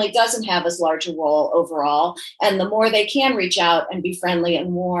groom's family doesn't have as large a role overall. And the more they can reach out and be friendly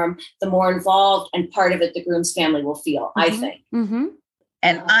and warm, the more involved and part of it the groom's family will feel, I think. Mm-hmm.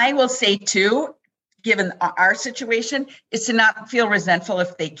 And I will say, too, given our situation, is to not feel resentful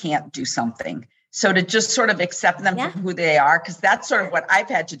if they can't do something. So to just sort of accept them for who they are, because that's sort of what I've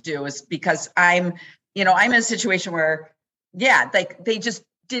had to do, is because I'm in a situation where, they just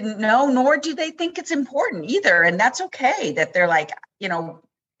didn't know, nor do they think it's important either. And that's okay that they're like,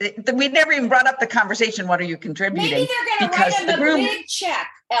 we never even brought up the conversation. What are you contributing? Maybe they're going to write them a big check,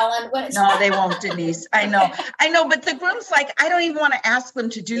 Ellen. No, they won't, Denise. I know. But the groom's like, I don't even want to ask them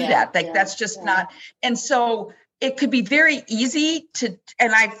to do that. That's just not. And so it could be very easy to,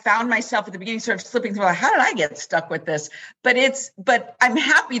 and I found myself at the beginning sort of slipping through, how did I get stuck with this? But I'm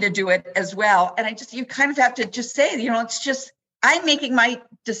happy to do it as well. And you kind of have to just say, it's just, I'm making my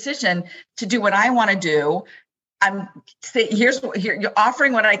decision to do what I want to do. you're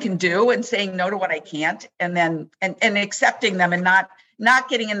offering what I can do and saying no to what I can't, and then and accepting them, and not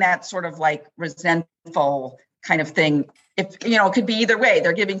getting in that sort of like resentful kind of thing. If it could be either way.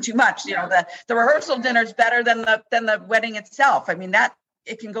 They're giving too much. The rehearsal dinner is better than the wedding itself. I mean, that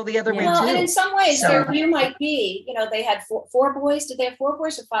it can go the other way too. And in some ways, their view might be, they had four boys. Did they have 4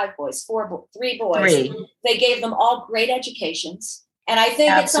 boys or 5 boys? 3 boys. 3. They gave them all great educations. And I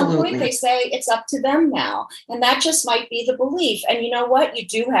think at some point they say it's up to them now. And that just might be the belief. And you know what? You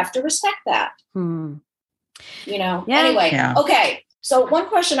do have to respect that. Anyway. Yeah. Okay. So one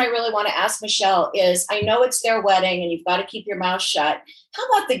question I really want to ask Michelle is, I know it's their wedding and you've got to keep your mouth shut. How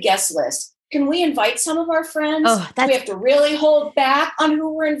about the guest list? Can we invite some of our friends? Do we have to really hold back on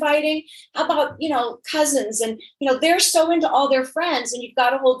who we're inviting? How about, cousins? And, they're so into all their friends and you've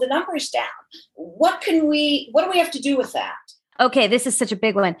got to hold the numbers down. What do we have to do with that? Okay, this is such a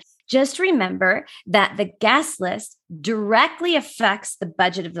big one. Just remember that the guest list directly affects the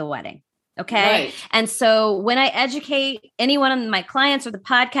budget of the wedding. Okay. Right. And so when I educate anyone on my clients or the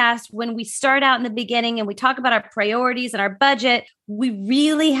podcast, when we start out in the beginning and we talk about our priorities and our budget, we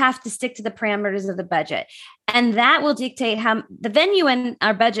really have to stick to the parameters of the budget. And that will dictate how the venue and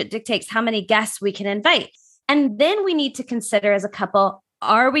our budget dictates how many guests we can invite. And then we need to consider as a couple,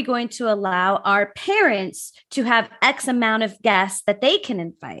 are we going to allow our parents to have X amount of guests that they can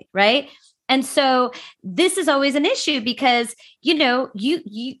invite, right? And so this is always an issue because,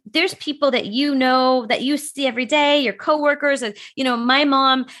 there's people that that you see every day, your coworkers, and, my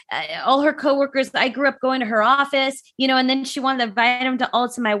mom, all her coworkers, I grew up going to her office, and then she wanted to invite them all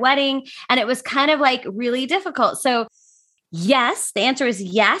to my wedding. And it was kind of like really difficult. So yes, the answer is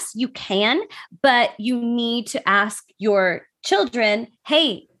yes, you can, but you need to ask your children,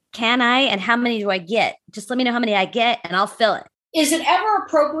 hey, can I, and how many do I get? Just let me know how many I get and I'll fill it. Is it ever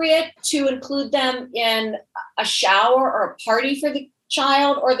appropriate to include them in a shower or a party for the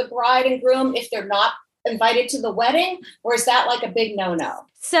child or the bride and groom if they're not invited to the wedding? Or is that like a big no-no?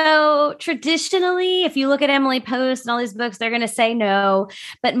 So traditionally, if you look at Emily Post and all these books, they're going to say no.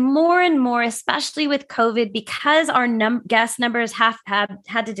 But more and more, especially with COVID, because our guest numbers have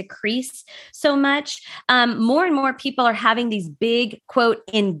had to decrease so much, more and more people are having these big, quote,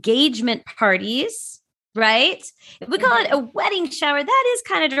 engagement parties. Right? If we call it a wedding shower, that is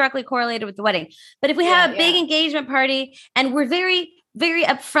kind of directly correlated with the wedding. But if we have a big engagement party and we're very, very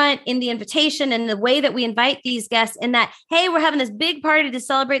upfront in the invitation and the way that we invite these guests in that, hey, we're having this big party to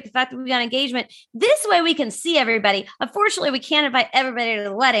celebrate the fact that we got engagement. This way we can see everybody. Unfortunately, we can't invite everybody to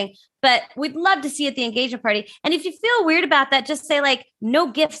the wedding, but we'd love to see you at the engagement party. And if you feel weird about that, just say like,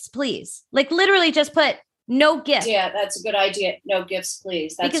 no gifts, please. Like literally just put no gifts. Yeah, that's a good idea. No gifts,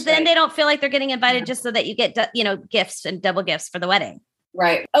 please. That's because then they don't feel like they're getting invited just so that you get, gifts and double gifts for the wedding.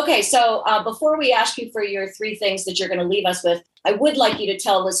 Right. Okay. So before we ask you for your 3 things that you're going to leave us with, I would like you to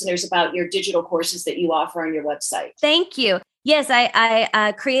tell listeners about your digital courses that you offer on your website. Thank you. Yes,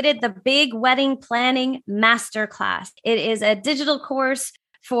 I created the Big Wedding Planning Masterclass. It is a digital course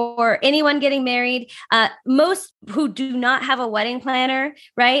for anyone getting married. Most who do not have a wedding planner,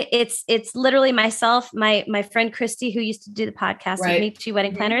 right? It's literally myself, my friend Christy, who used to do the podcast with me, 2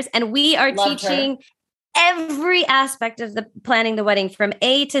 wedding planners. And we are teaching every aspect of the planning the wedding from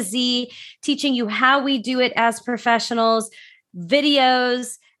A to Z, teaching you how we do it as professionals,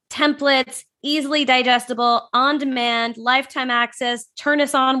 videos, templates, easily digestible, on demand, lifetime access, turn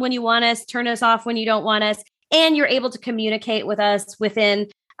us on when you want us, turn us off when you don't want us. And you're able to communicate with us within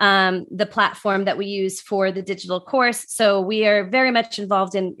the platform that we use for the digital course. So we are very much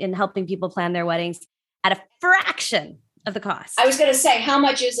involved in helping people plan their weddings at a fraction of the cost. I was going to say, how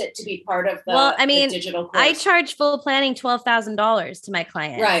much is it to be part of the digital course? I charge full planning $12,000 to my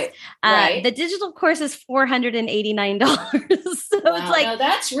clients. Right. The digital course is $489. So it's like, no,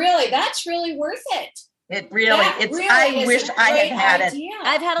 that's really worth it. It really, I wish I had had it.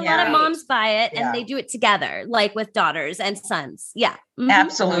 I've had a lot of moms buy it and they do it together, like with daughters and sons. Yeah. Mm-hmm.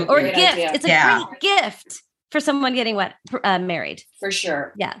 Absolutely. Or a gift. Idea. It's a great gift for someone getting married. For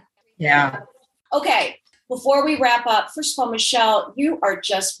sure. Yeah. Yeah. Okay. Before we wrap up, first of all, Michelle, you are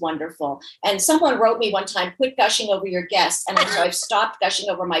just wonderful. And someone wrote me one time, quit gushing over your guests. And so I've stopped gushing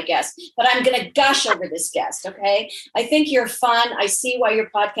over my guests, but I'm going to gush over this guest. Okay. I think you're fun. I see why your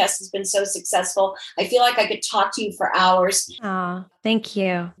podcast has been so successful. I feel like I could talk to you for hours. Oh, thank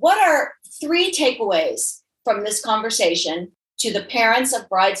you. What are 3 takeaways from this conversation to the parents of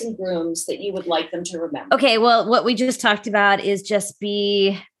brides and grooms that you would like them to remember? Okay. Well, what we just talked about is just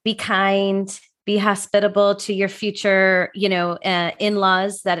be kind, be hospitable to your future,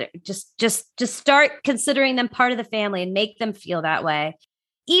 in-laws, that just start considering them part of the family and make them feel that way.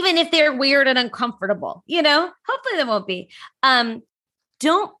 even if they're weird and uncomfortable, hopefully they won't be.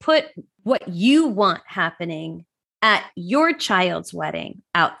 Don't put what you want happening at your child's wedding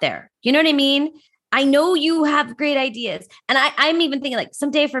out there. You know what I mean? I know you have great ideas. And I'm even thinking like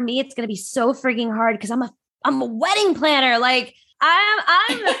someday for me, it's going to be so freaking hard because I'm a wedding planner. Like I'm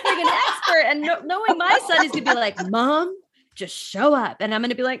the freaking expert. And knowing my son is going to be like, Mom, just show up. And I'm going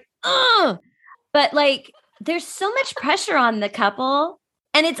to be like, oh, but like, there's so much pressure on the couple,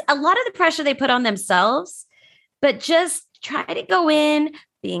 and it's a lot of the pressure they put on themselves, but just try to go in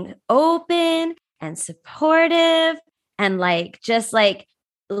being open and supportive and just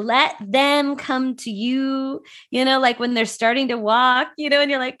let them come to you, like when they're starting to walk,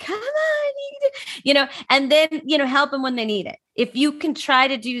 and you're like, come on, and then, help them when they need it. If you can try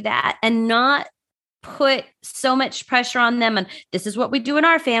to do that and not put so much pressure on them, and this is what we do in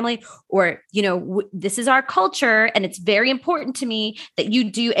our family, or, this is our culture, and it's very important to me that you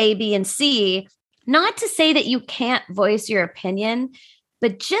do A, B, and C, not to say that you can't voice your opinion,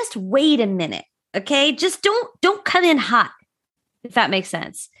 but just wait a minute. Okay. Just don't come in hot, if that makes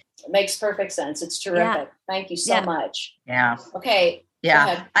sense. It makes perfect sense. It's terrific. Yeah. Thank you so much. Yeah. Okay.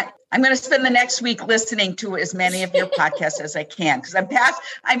 Yeah. I'm going to spend the next week listening to as many of your podcasts as I can, because I'm past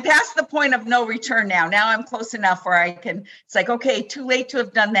the point of no return now. Now I'm close enough where I can, it's like, okay, too late to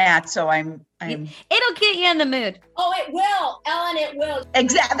have done that. So it'll get you in the mood. Oh, it will, Ellen, it will.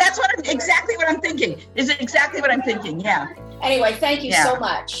 Exactly what I'm thinking. Is it exactly what I'm thinking? Yeah. Anyway, thank you so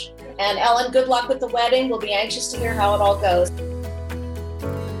much. And Ellen, good luck with the wedding. We'll be anxious to hear how it all goes.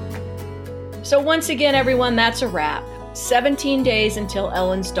 So once again, everyone, that's a wrap. 17 days until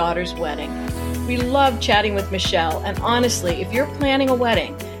Ellen's daughter's wedding. We love chatting with Michelle, and honestly, if you're planning a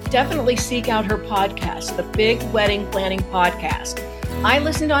wedding, definitely seek out her podcast, the Big Wedding Planning Podcast. I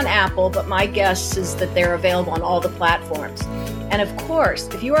listened on Apple, but my guess is that they're available on all the platforms. And of course,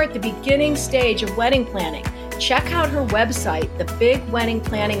 if you are at the beginning stage of wedding planning, check out her website,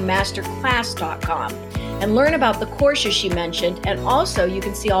 thebigweddingplanningmasterclass.com, and learn about the courses she mentioned, and also you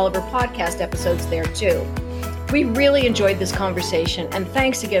can see all of her podcast episodes there too. We really enjoyed this conversation, and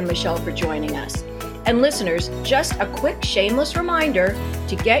thanks again, Michelle, for joining us. And listeners, just a quick shameless reminder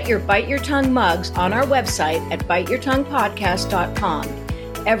to get your Bite Your Tongue mugs on our website at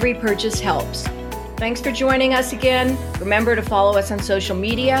biteyourtonguepodcast.com. Every purchase helps. Thanks for joining us again. Remember to follow us on social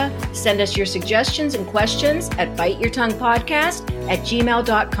media. Send us your suggestions and questions at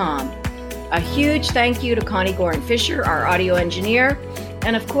biteyourtonguepodcast@gmail.com. A huge thank you to Connie Gorin Fisher, our audio engineer.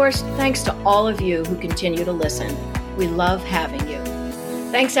 And of course, thanks to all of you who continue to listen. We love having you.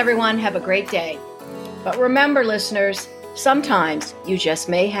 Thanks, everyone. Have a great day. But remember, listeners, sometimes you just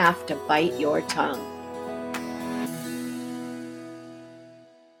may have to bite your tongue.